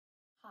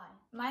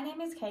My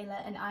name is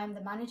Kayla and I am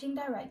the Managing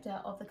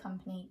Director of the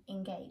company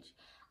Engage.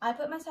 I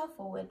put myself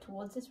forward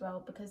towards this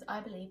role because I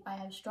believe I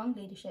have strong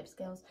leadership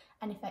skills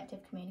and effective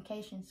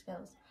communication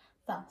skills.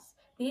 Thus,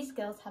 these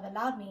skills have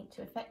allowed me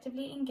to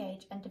effectively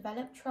engage and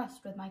develop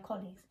trust with my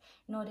colleagues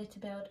in order to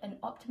build an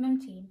optimum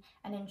team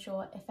and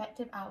ensure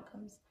effective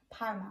outcomes,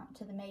 paramount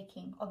to the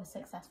making of a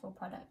successful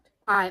product.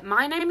 Hi,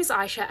 my name is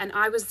Aisha and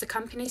I was the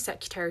company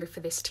secretary for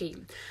this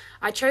team.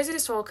 I chose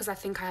this role because I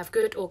think I have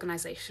good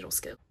organisational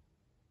skills.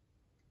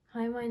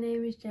 Hi, my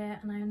name is Jaya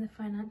and I am the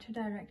Financial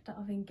Director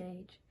of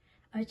Engage.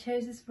 I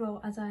chose this role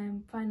as I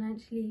am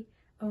financially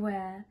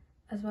aware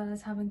as well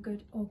as having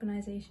good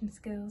organisation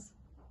skills.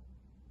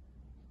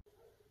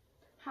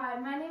 Hi,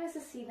 my name is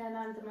Asina and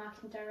I'm the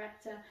Marketing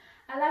Director.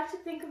 I like to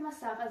think of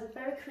myself as a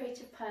very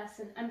creative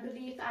person and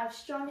believe that I have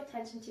strong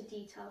attention to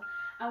detail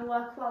and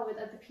work well with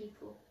other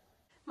people.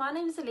 My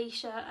name is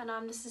Alicia and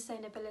I'm the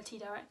Sustainability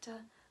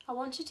Director. I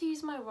wanted to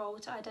use my role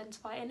to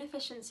identify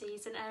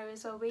inefficiencies in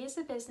areas where we as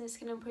a business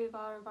can improve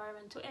our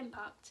environmental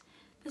impact.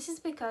 This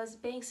is because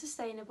being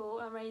sustainable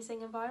and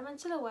raising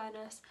environmental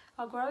awareness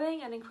are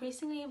growing and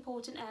increasingly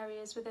important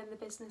areas within the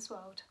business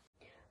world.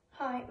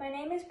 Hi, my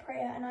name is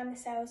Priya and I'm the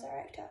Sales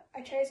Director.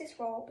 I chose this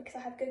role because I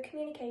have good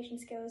communication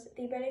skills,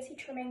 the ability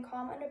to remain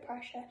calm under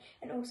pressure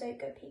and also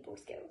good people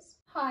skills.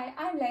 Hi,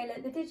 I'm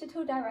Layla, the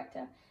Digital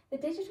Director. The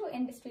digital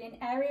industry and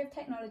area of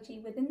technology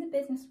within the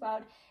business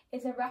world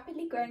is a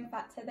rapidly growing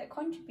factor that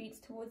contributes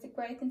towards the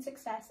growth and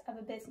success of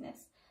a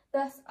business.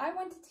 Thus, I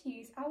wanted to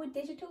use our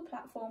digital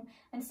platform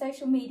and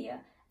social media,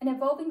 an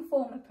evolving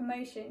form of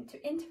promotion,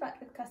 to interact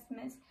with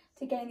customers,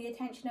 to gain the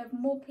attention of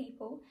more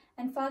people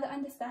and further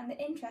understand the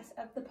interests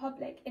of the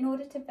public in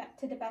order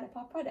to develop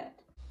our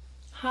product.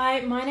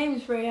 Hi, my name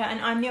is Ria and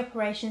I'm the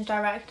Operations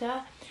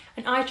Director,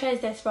 and I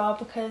chose this role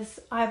because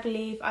I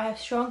believe I have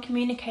strong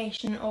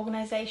communication and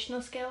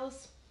organisational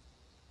skills.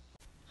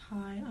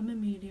 Hi, I'm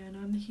Amelia and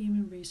I'm the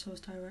Human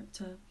Resource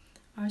Director.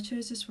 I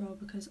chose this role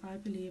because I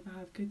believe I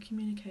have good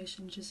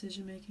communication and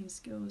decision-making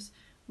skills,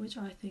 which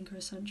I think are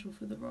essential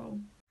for the role.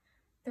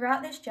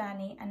 Throughout this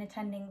journey and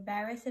attending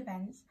various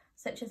events,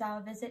 such as our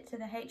visit to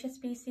the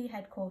HSBC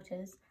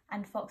headquarters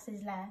and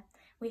Fox's Lair,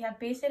 we have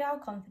boosted our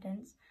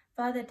confidence,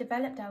 further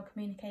developed our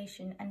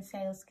communication and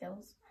sales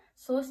skills,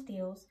 sourced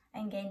deals,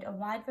 and gained a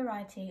wide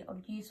variety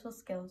of useful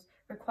skills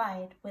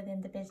required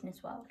within the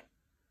business world.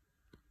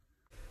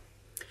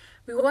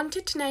 We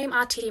wanted to name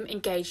our team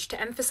Engage to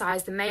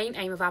emphasise the main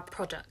aim of our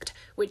product,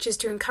 which is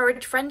to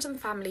encourage friends and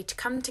family to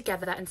come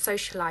together and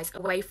socialise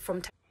away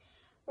from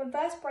When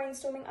first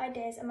brainstorming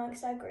ideas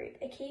amongst our group,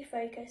 a key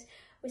focus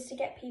was to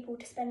get people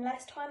to spend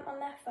less time on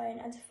their phone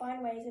and to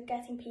find ways of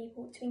getting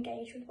people to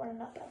engage with one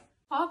another.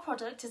 Our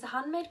product is a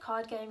handmade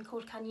card game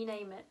called Can You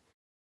Name It?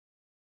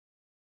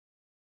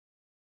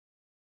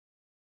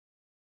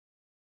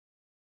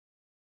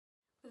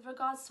 With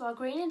regards to our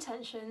green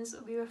intentions,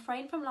 we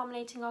refrained from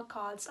laminating our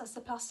cards as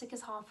the plastic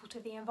is harmful to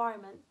the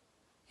environment.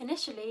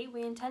 Initially,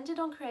 we intended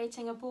on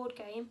creating a board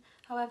game,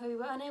 however we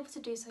were unable to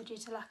do so due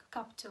to lack of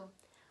capital.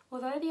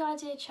 Although the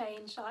idea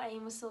changed, our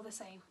aim was still the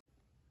same.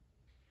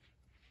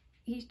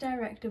 Each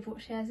director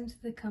brought shares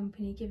into the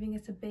company, giving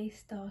us a base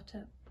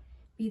startup.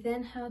 We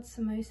then held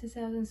samosa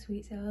sales and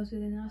sweet sales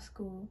within our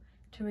school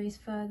to raise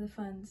further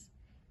funds.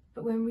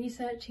 But when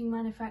researching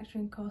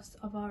manufacturing costs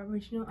of our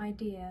original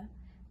idea,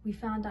 we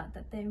found out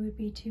that they would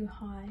be too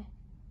high.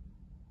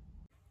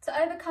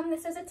 To overcome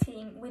this as a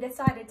team, we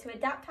decided to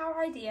adapt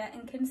our idea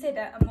and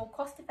consider a more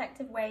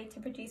cost-effective way to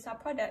produce our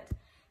product.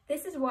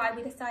 This is why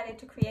we decided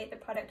to create the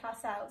product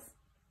ourselves.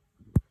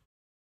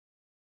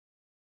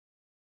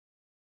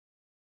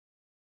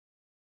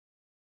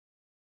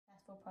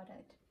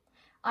 Product.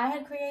 I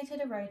had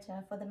created a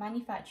rota for the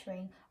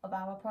manufacturing of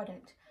our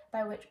product,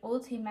 by which all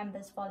team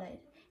members followed,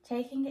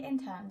 taking it in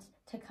turns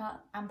to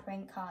cut and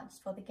print cards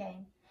for the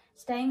game,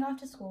 staying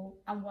after school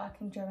and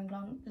working during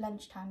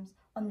lunch times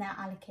on their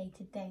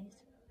allocated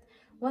days.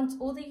 Once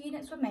all the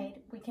units were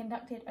made, we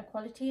conducted a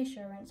quality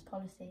assurance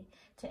policy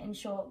to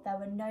ensure there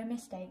were no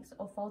mistakes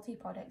or faulty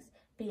products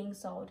being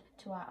sold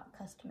to our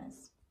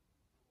customers.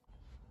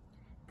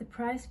 The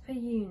price per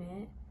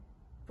unit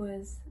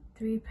was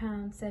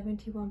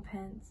 £3.71.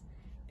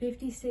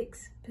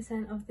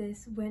 56% of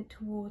this went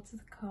towards the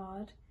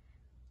card,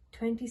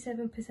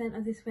 27%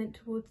 of this went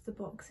towards the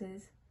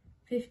boxes,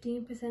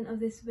 15% of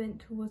this went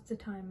towards the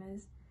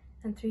timers,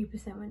 and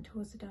 3% went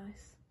towards the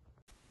dice.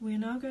 We are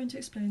now going to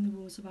explain the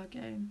rules of our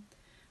game.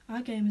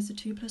 Our game is a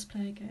 2+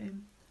 player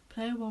game.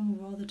 Player 1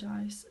 will roll the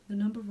dice. The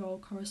number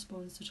rolled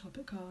corresponds to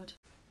topic card.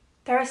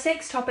 There are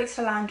 6 topics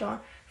to land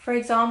on. For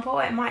example,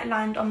 it might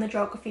land on the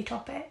geography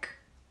topic.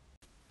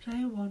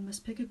 Player 1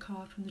 must pick a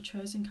card from the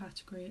chosen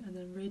category and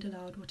then read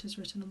aloud what is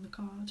written on the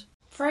card.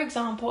 For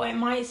example, it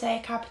might say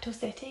capital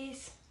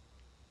cities.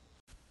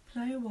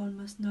 Player 1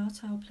 must now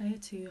tell Player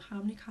 2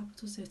 how many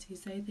capital cities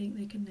they think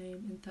they can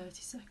name in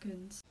 30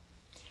 seconds.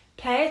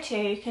 Player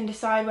 2 can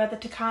decide whether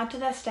to counter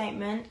their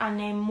statement and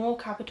name more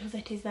capital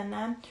cities than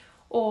them,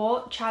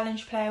 or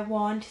challenge Player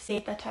 1 to see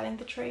if they're telling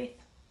the truth.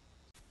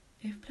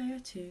 If player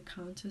 2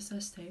 counters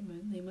their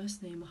statement, they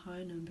must name a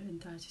higher number in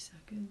 30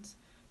 seconds.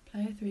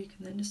 Player 3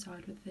 can then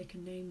decide whether they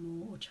can name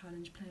more or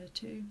challenge player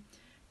 2.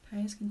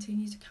 Players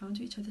continue to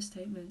counter each other's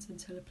statements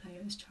until a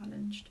player is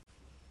challenged.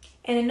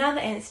 In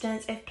another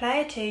instance, if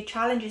player 2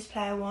 challenges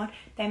player 1,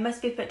 they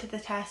must be put to the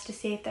test to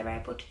see if they're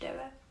able to do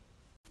it.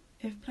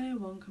 If player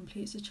 1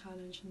 completes the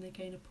challenge, then they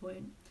gain a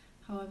point.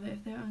 However,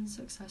 if they are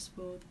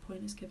unsuccessful, the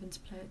point is given to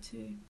player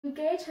 2.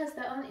 Engage has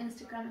their own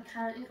Instagram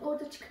account in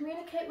order to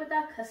communicate with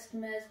our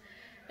customers,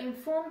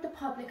 inform the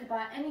public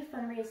about any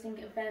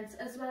fundraising events,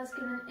 as well as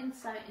give an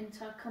insight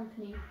into our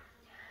company.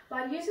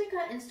 By using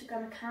our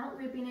Instagram account,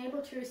 we've been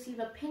able to receive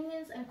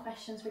opinions and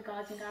questions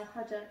regarding our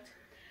product.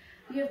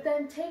 We have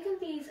then taken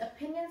these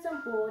opinions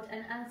on board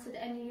and answered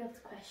any of the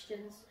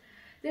questions.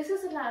 This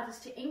has allowed us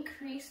to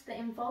increase the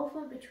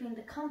involvement between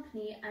the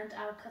company and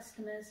our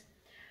customers.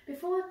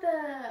 Before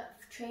the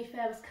trade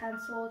fair was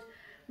cancelled,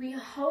 we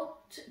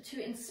hoped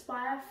to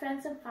inspire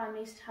friends and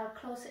families to have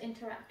closer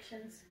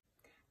interactions.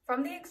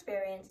 From the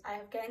experience, I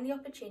have gained the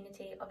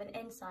opportunity of an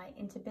insight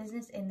into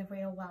business in the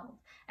real world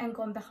and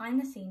gone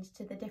behind the scenes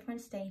to the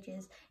different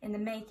stages in the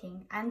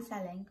making and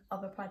selling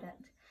of a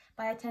product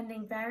by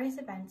attending various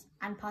events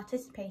and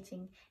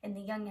participating in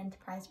the Young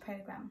Enterprise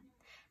programme.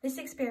 This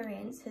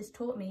experience has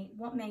taught me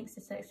what makes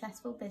a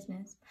successful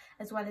business,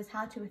 as well as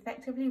how to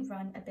effectively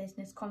run a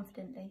business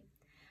confidently.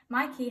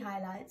 My key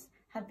highlights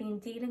have been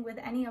dealing with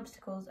any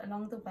obstacles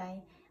along the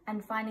way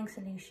and finding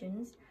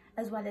solutions,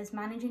 as well as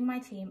managing my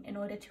team in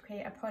order to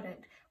create a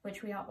product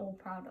which we are all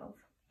proud of.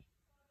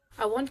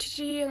 I wanted to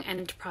do Young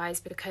Enterprise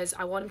because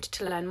I wanted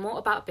to learn more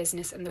about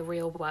business in the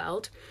real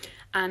world,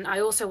 and I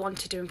also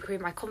wanted to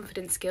improve my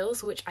confidence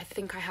skills, which I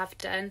think I have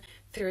done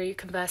through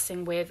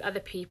conversing with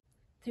other people.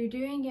 Through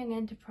doing Young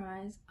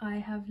Enterprise, I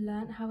have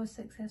learnt how a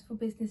successful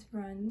business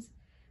runs.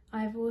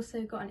 I have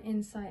also got an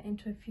insight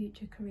into a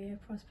future career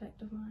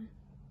prospect of mine.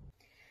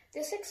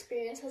 This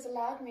experience has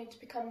allowed me to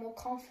become more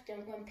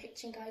confident when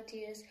pitching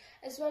ideas,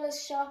 as well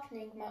as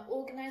sharpening my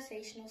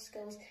organisational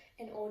skills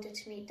in order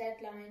to meet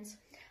deadlines.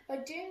 By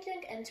doing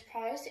Young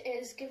Enterprise, it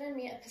has given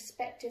me a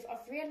perspective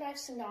of real-life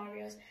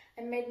scenarios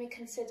and made me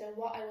consider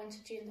what I want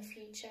to do in the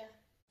future.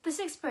 This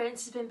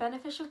experience has been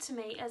beneficial to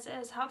me as it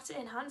has helped to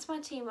enhance my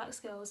teamwork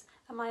skills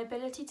and my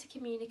ability to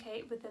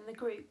communicate within the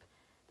group.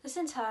 This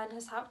in turn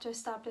has helped to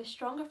establish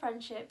stronger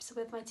friendships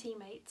with my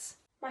teammates.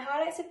 My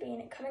highlights have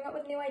been coming up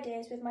with new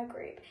ideas with my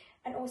group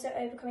and also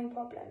overcoming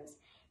problems.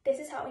 This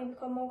has helped me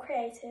become more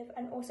creative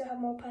and also have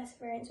more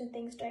perseverance when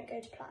things don't go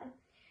to plan.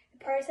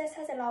 The process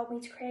has allowed me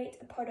to create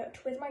a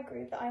product with my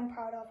group that I am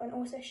proud of and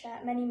also share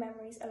many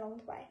memories along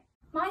the way.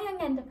 My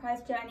Young Enterprise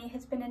journey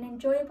has been an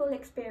enjoyable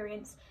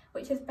experience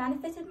which has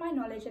benefited my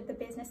knowledge of the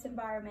business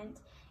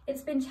environment.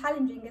 It's been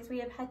challenging as we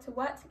have had to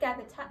work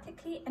together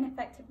tactically and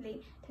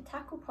effectively to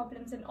tackle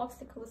problems and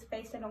obstacles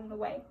faced along the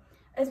way,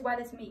 as well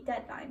as meet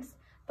deadlines.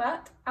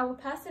 But our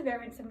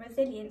perseverance and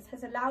resilience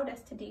has allowed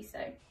us to do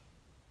so.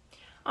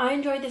 I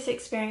enjoyed this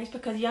experience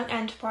because Young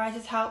Enterprise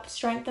has helped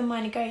strengthen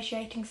my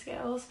negotiating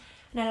skills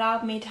and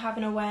allowed me to have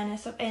an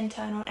awareness of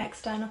internal and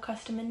external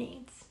customer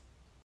needs.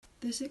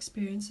 This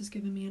experience has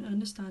given me an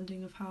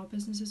understanding of how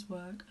businesses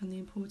work and the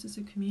importance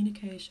of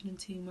communication and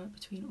teamwork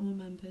between all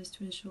members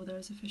to ensure there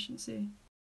is efficiency.